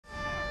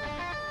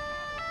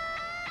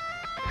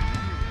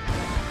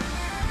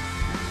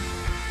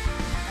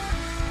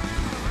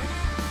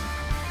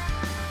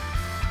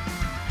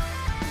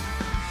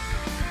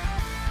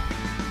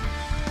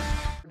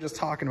Just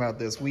talking about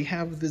this, we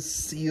have this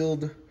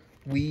sealed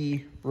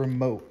Wii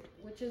remote.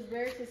 Which is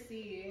rare to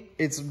see.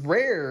 It's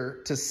rare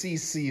to see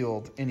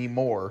sealed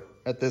anymore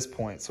at this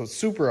point, so it's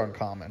super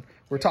uncommon.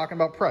 We're talking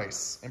about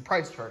price and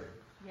price charting.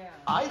 Yeah.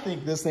 I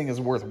think this thing is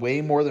worth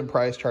way more than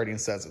price charting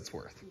says it's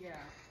worth.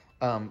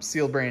 Yeah.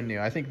 Sealed brand new.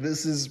 I think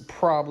this is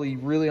probably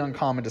really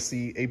uncommon to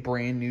see a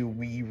brand new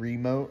Wii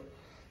remote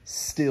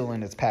still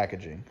in its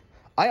packaging.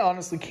 I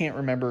honestly can't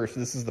remember if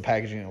this is the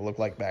packaging it looked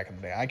like back in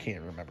the day. I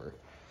can't remember.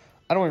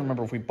 I don't even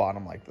remember if we bought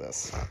them like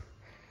this.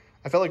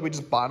 I felt like we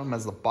just bought them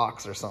as the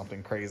box or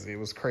something crazy. It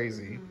was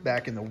crazy.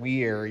 Back in the Wii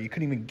era, you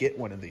couldn't even get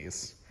one of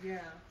these. Yeah.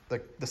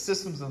 The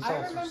systems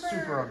themselves were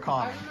super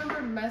uncommon. I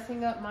remember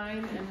messing up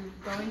mine and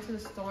going to the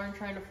store and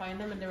trying to find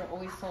them, and they were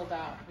always sold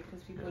out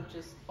because people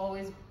just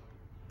always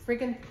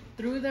freaking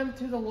threw them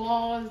through the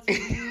walls.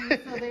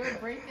 So they were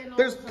breaking all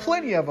There's the time.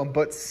 plenty of them,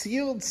 but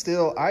sealed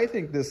still, I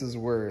think this is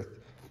worth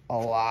a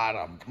lot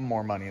of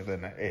more money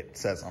than it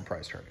says on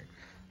price charting.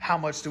 How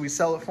much do we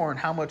sell it for and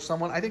how much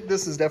someone... I think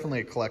this is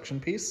definitely a collection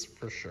piece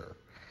for sure.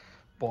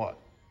 But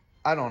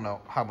I don't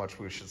know how much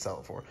we should sell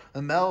it for.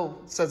 And Mel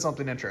said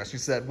something interesting.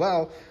 She said,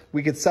 well,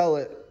 we could sell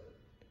it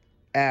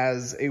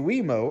as a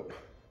Wiimote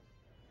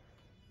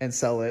and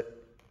sell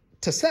it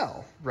to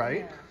sell,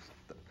 right?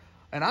 Yeah.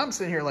 And I'm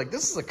sitting here like,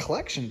 this is a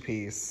collection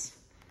piece.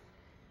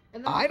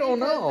 And I don't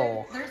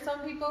know. There's some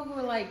people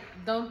who like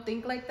don't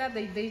think like that.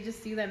 They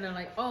just see that and they're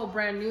like, oh,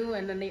 brand new,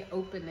 and then they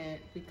open it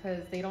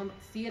because they don't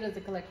see it as a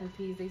collection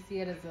piece. They see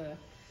it as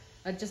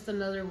a just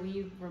another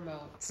Wii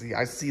remote. See,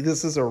 I see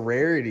this as a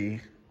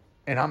rarity,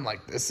 and I'm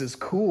like, this is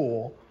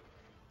cool.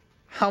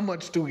 How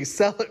much do we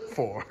sell it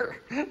for?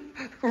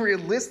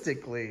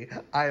 Realistically,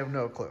 I have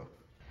no clue.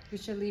 We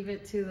should leave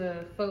it to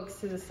the folks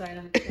to decide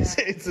on the chat.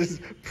 It's a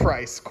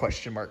price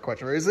question mark.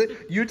 Is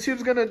it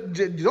YouTube's gonna?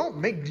 Don't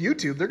make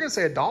YouTube. They're gonna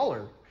say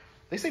 $1.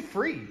 They say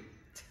free.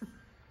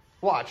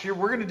 Watch,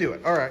 we're gonna do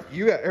it. All right,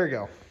 here we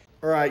go.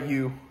 All right,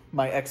 you,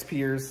 my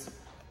ex-peers,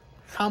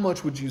 how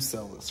much would you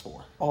sell this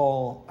for?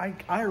 Oh, I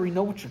already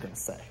know what you're gonna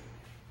say.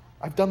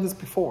 I've done this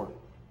before.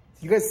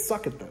 You guys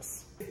suck at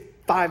this.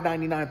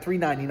 $5.99,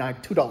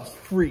 $3.99, $2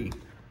 free.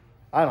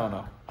 I don't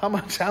know. How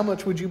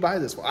much would you buy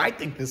this for? I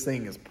think this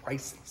thing is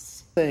priceless.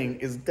 This thing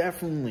is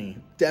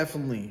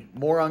definitely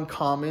more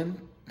uncommon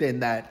than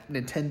that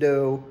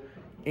Nintendo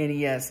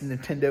NES,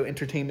 Nintendo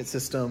Entertainment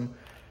System,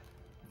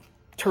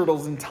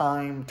 Turtles in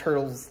Time,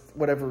 Turtles,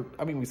 whatever.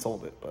 I mean, we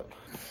sold it, but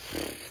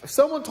if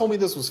someone told me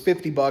this was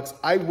 $50,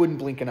 I wouldn't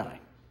blink an eye.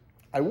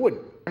 I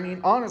wouldn't. I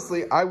mean,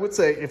 honestly, I would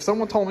say if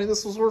someone told me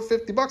this was worth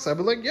 $50, I'd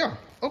be like, yeah,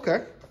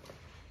 okay.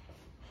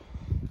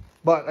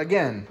 But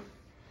again,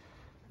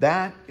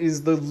 that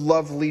is the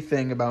lovely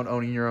thing about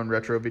owning your own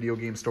retro video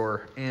game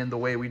store and the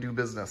way we do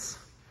business.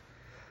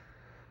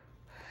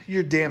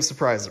 You're damn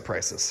surprised at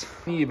prices.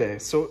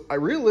 eBay. So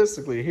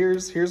realistically,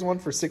 here's one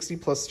for 60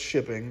 plus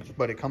shipping,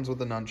 but it comes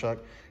with a nunchuck.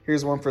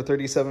 Here's one for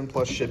 37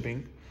 plus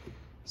shipping.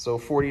 So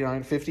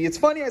 $49.50. It's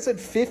funny I said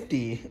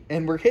 50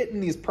 and we're hitting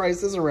these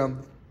prices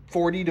around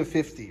 40 to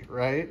 50,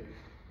 right?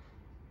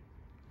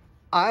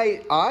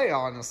 I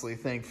honestly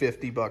think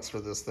 $50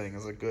 for this thing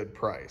is a good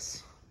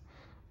price.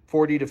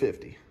 40 to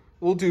 50.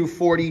 We'll do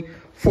 40,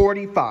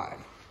 45.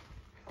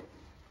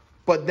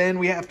 But then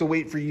we have to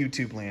wait for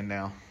YouTube land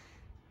now.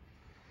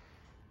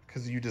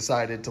 Because you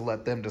decided to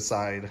let them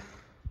decide.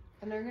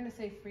 And they're going to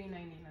say free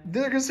 99.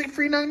 They're going to say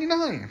free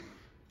 99.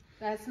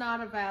 That's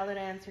not a valid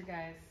answer,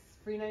 guys.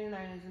 Free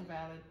 99 isn't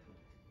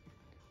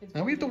valid.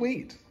 Now we have to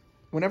wait.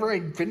 Whenever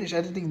I finish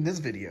editing this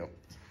video.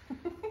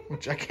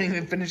 Which I can't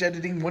even finish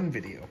editing one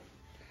video.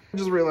 I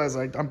just realized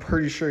I'm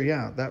pretty sure,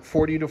 yeah, that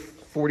 $40 to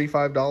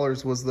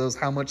 $45 was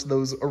how much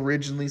those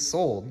originally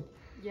sold.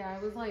 Yeah,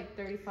 it was like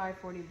 $35,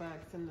 $40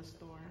 in the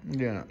store.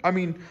 Yeah, I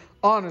mean,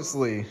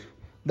 honestly,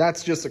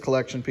 that's just a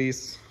collection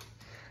piece.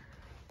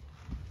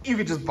 You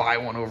could just buy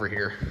one over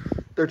here.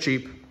 They're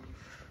cheap.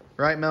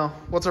 Right, Mel?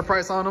 What's our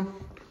price on them?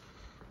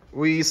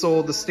 We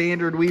sold the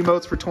standard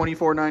Wiimotes for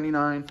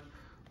 $24.99.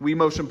 Wii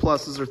Motion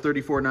Pluses are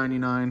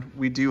 $34.99.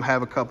 We do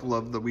have a couple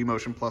of the Wii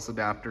Motion Plus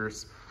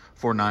adapters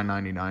for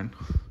 $9.99.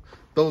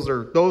 Those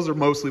are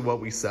mostly what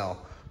we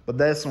sell, but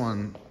this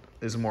one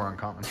is more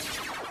uncommon.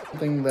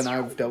 Something that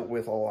I've dealt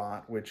with a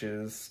lot, which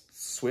is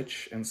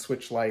Switch and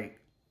Switch Lite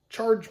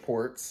charge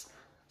ports.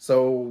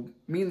 So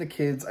me and the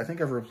kids, I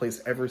think I've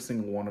replaced every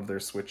single one of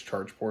their Switch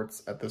charge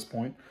ports at this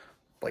point,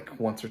 like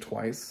once or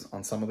twice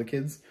on some of the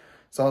kids.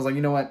 So I was like,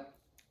 you know what?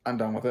 I'm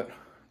done with it.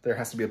 There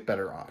has to be a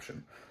better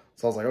option.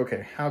 So I was like,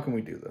 okay, how can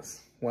we do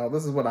this? Well,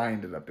 this is what I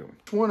ended up doing.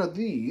 One of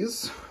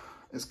these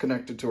is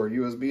connected to our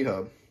USB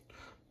hub,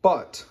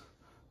 but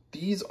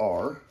these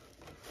are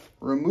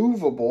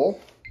removable,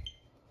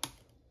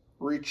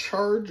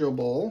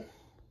 rechargeable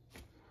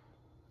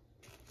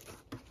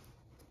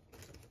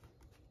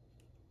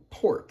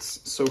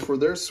ports. So for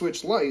their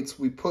Switch Lites,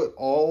 we put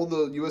all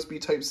the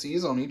USB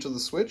Type-Cs on each of the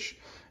Switch,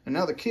 and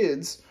now the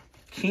kids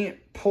can't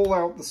pull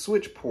out the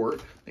Switch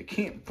port. They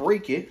can't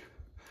break it.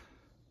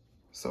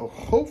 So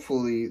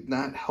hopefully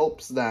that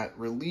helps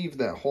relieve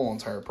that whole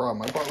entire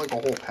problem. I bought like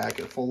a whole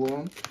packet full of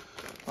them.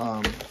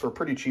 for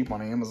pretty cheap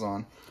on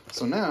Amazon.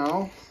 So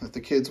now, if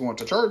the kids want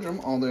to charge them,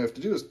 all they have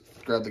to do is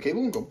grab the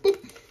cable and go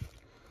boop.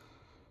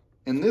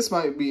 And this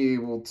might be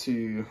able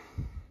to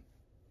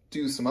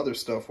do some other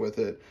stuff with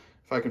it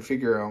if I can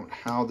figure out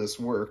how this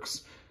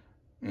works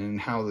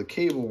and how the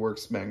cable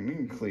works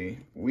magnetically.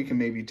 We can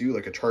maybe do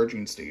like a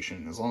charging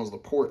station. As long as the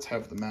ports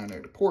have the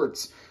magnetic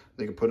ports,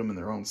 they can put them in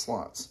their own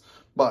slots.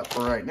 But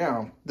for right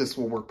now, this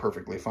will work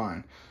perfectly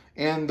fine.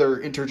 And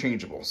they're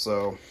interchangeable,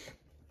 so,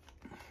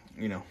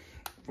 you know,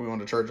 if we want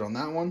to charge on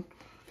that one,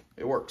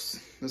 it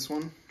works. This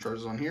one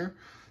charges on here.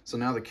 So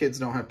now the kids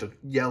don't have to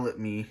yell at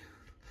me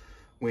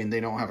when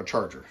they don't have a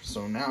charger.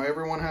 So now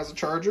everyone has a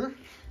charger,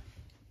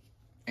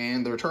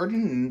 and they're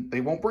charging, and they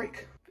won't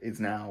break.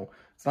 It's not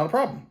a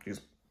problem.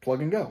 Just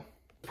plug and go.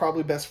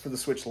 Probably best for the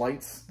switch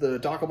lights. The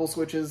dockable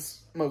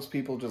switches, most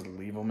people just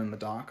leave them in the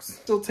docks.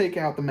 Still take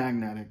out the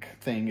magnetic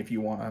thing if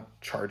you want to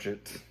charge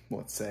it,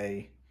 let's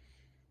say,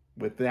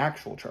 with the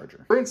actual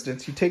charger. For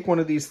instance, you take one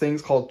of these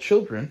things called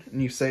Children,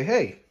 and you say,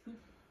 hey,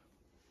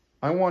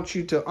 I want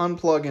you to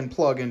unplug and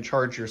plug and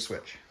charge your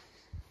switch.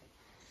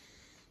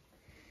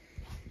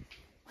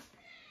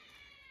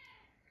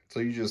 So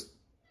you just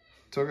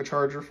took a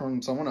charger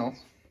from someone else.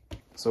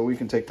 So we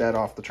can take that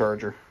off the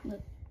charger.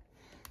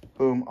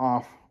 Boom,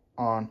 off,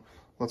 on.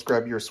 Let's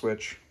grab your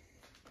switch.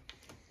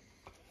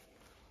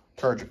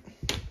 Charge it.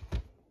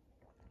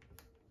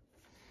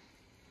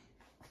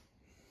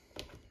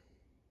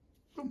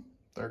 Boom,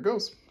 there it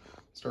goes.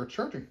 Start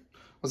charging.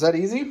 Was that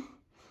easy?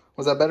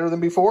 Was that better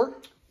than before?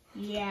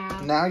 Yeah.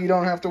 Now you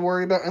don't have to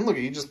worry about, and look,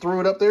 you just threw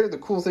it up there. The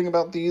cool thing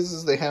about these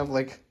is they have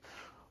like,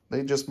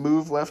 they just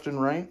move left and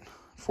right.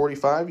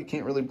 45, you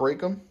can't really break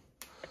them.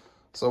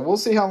 So we'll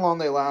see how long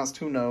they last,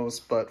 who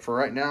knows. But for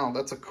right now,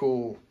 that's a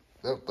cool,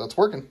 that's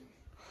working.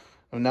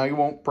 And now you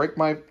won't break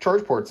my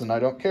charge ports, and I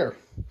don't care.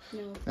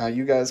 No. Now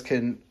you guys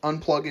can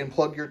unplug and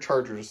plug your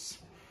chargers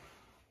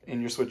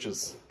and your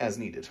switches as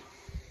needed.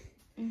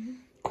 Mm-hmm.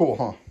 Cool,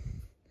 huh?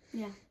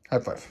 Yeah. High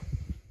five.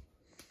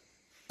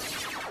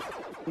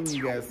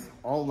 You guys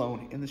all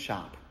alone in the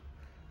shop,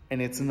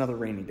 and it's another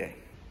rainy day.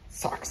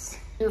 Sucks.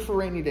 Here for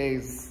rainy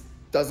days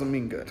doesn't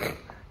mean good.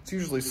 It's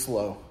usually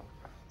slow.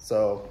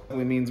 So it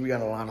means we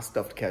got a lot of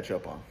stuff to catch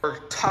up on. Our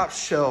top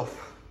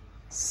shelf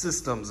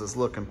systems is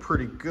looking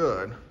pretty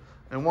good.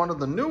 And one of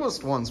the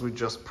newest ones we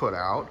just put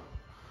out,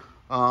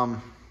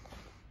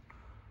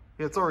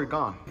 it's already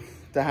gone.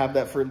 To have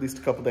that for at least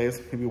a couple days,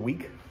 maybe a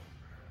week.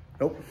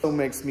 Nope. So it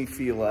makes me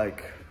feel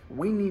like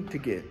we need to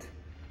get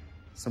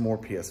some more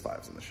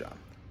PS5s in the shop.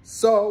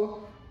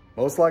 So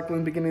most likely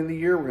in the beginning of the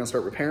year, we're gonna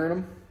start repairing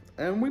them.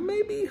 And we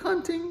may be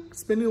hunting,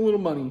 spending a little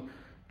money,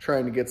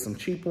 trying to get some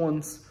cheap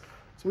ones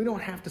so we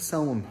don't have to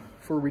sell them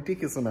for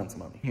ridiculous amounts of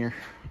money. Here,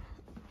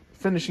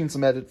 finishing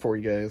some edit for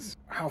you guys.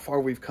 How far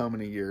we've come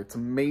in a year. It's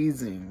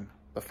amazing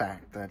the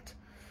fact that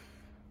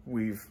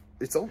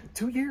it's only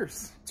 2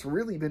 years. It's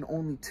really been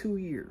only 2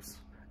 years.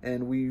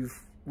 And we've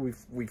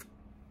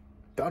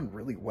done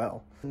really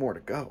well. More to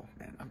go,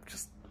 man.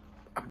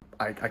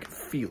 I can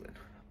feel it.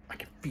 I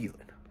can feel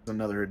it. It's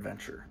another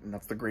adventure. And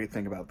that's the great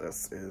thing about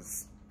this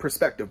is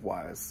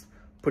perspective-wise,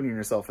 putting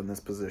yourself in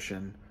this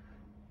position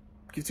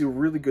gives you a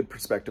really good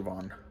perspective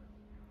on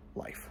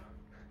life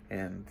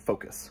and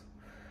focus.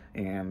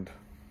 And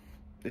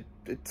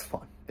it's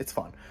fun. It's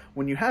fun.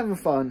 When you're having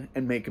fun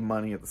and making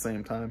money at the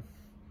same time,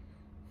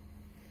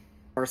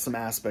 there are some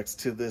aspects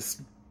to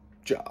this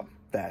job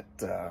that,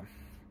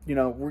 you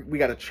know, we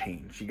got to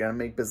change. You got to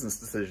make business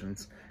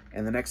decisions.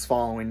 And the next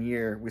following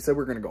year, we said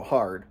we're going to go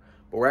hard,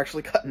 but we're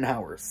actually cutting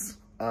hours.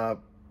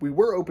 We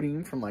were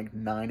opening from like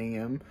 9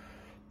 a.m.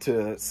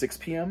 to 6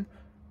 p.m.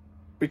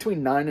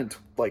 Between 9 and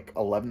like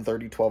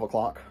 11:30, 12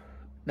 o'clock,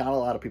 not a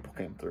lot of people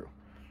came through.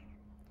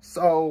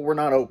 So we're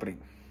not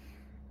opening.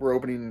 We're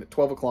opening at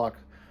 12 o'clock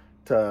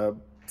to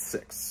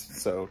 6,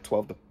 so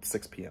 12 to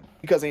 6 p.m.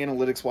 Because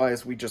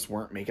analytics-wise, we just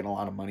weren't making a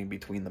lot of money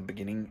between the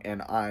beginning,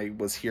 and I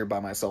was here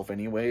by myself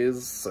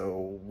anyways,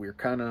 so we're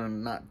kind of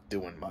not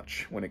doing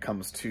much when it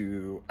comes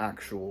to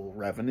actual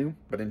revenue.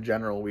 But in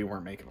general, we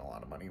weren't making a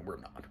lot of money. We're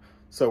not.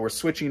 So we're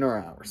switching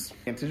our hours.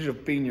 The advantage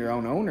of being your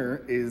own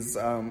owner is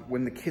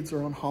when the kids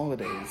are on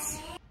holidays.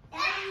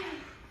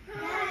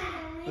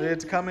 They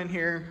had to come in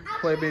here,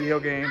 play video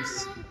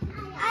games,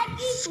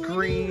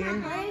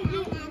 scream.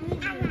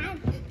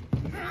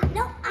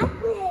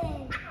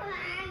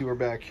 You were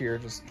back here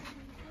just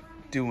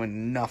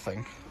doing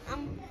nothing.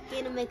 I'm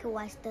gonna make her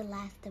watch The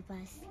Last of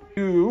Us.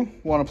 You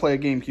want to play a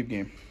GameCube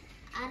game?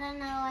 I don't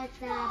know what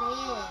that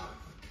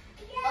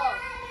is. Oh,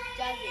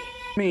 does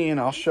it? Me and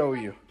I'll show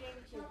you.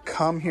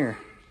 Come here.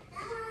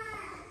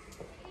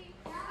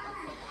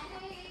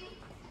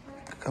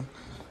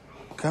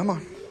 Come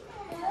on.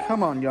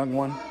 Come on, young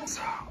one.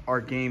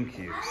 Our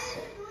GameCubes.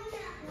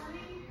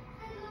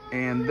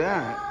 And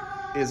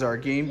that is our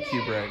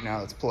GameCube right now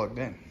that's plugged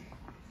in.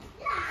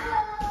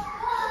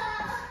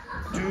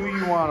 Do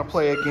you want to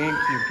play a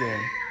GameCube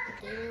game?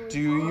 Do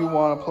you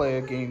want to play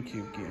a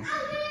GameCube game?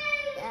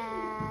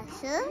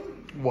 Sure.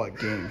 What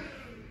game?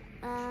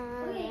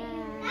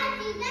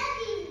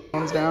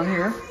 One's down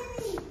here.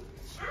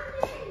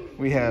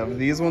 We have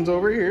these ones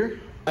over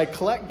here. I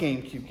collect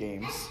GameCube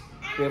games.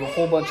 We have a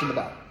whole bunch in the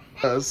back.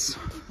 As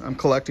I'm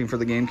collecting for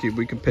the GameCube,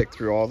 we can pick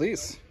through all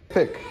these.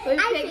 Pick. We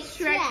picked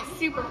Shrek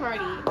Super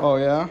Party. Oh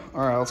yeah?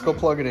 All right, let's go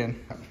plug it in.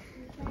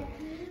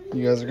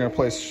 You guys are gonna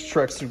play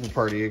Shrek Super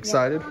Party.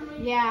 Excited?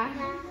 Yeah.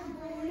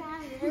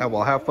 Yeah,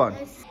 well, have fun.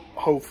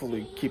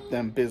 Hopefully keep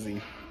them busy,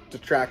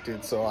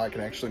 distracted, so I can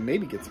actually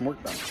maybe get some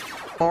work done.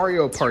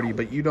 Mario Party,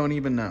 but you don't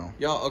even know.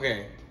 Y'all,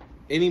 okay.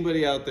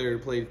 Anybody out there who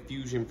played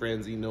Fusion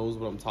Frenzy knows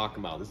what I'm talking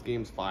about. This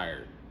game's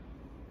fire.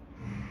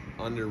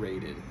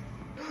 Underrated.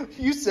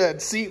 You said,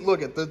 see,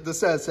 look at the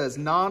says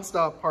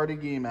non-stop party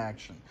game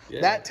action. Yeah.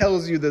 That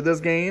tells you that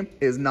this game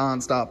is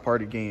non-stop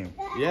party game.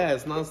 Yeah,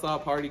 it's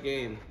non-stop party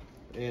game.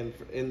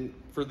 And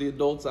for the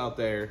adults out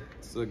there,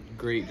 it's a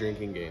great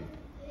drinking game.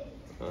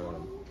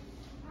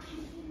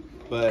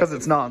 Because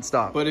it's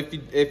non-stop. But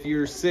if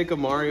you're sick of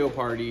Mario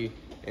Party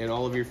and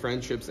all of your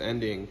friendships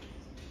ending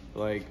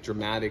like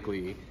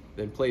dramatically,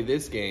 then play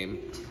this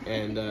game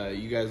and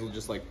you guys will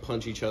just like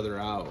punch each other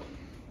out.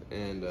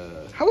 And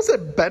how is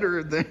that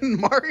better than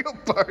Mario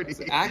Party?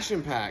 It's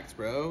action packed,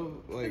 bro.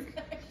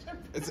 Like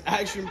it's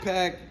action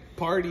packed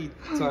party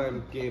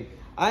time game.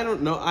 I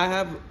don't know. I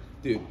have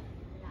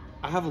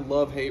a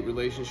love-hate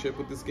relationship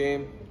with this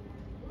game,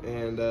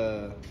 and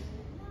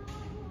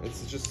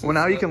it's just well,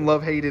 now you can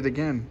love-hate it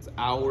again. It's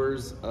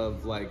hours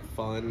of like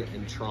fun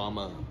and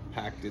trauma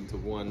packed into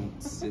one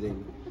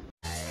sitting.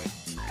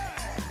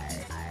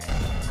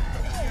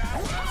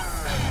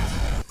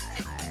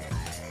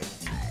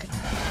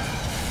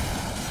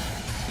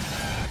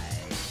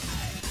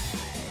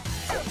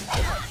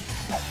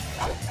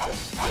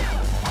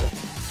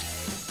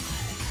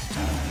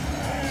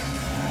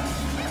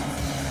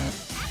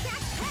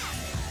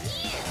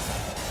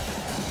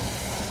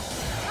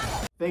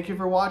 Thank you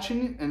for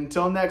watching.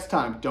 Until next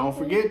time, don't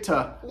forget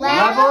to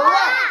Level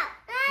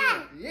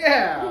up!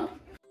 Yeah!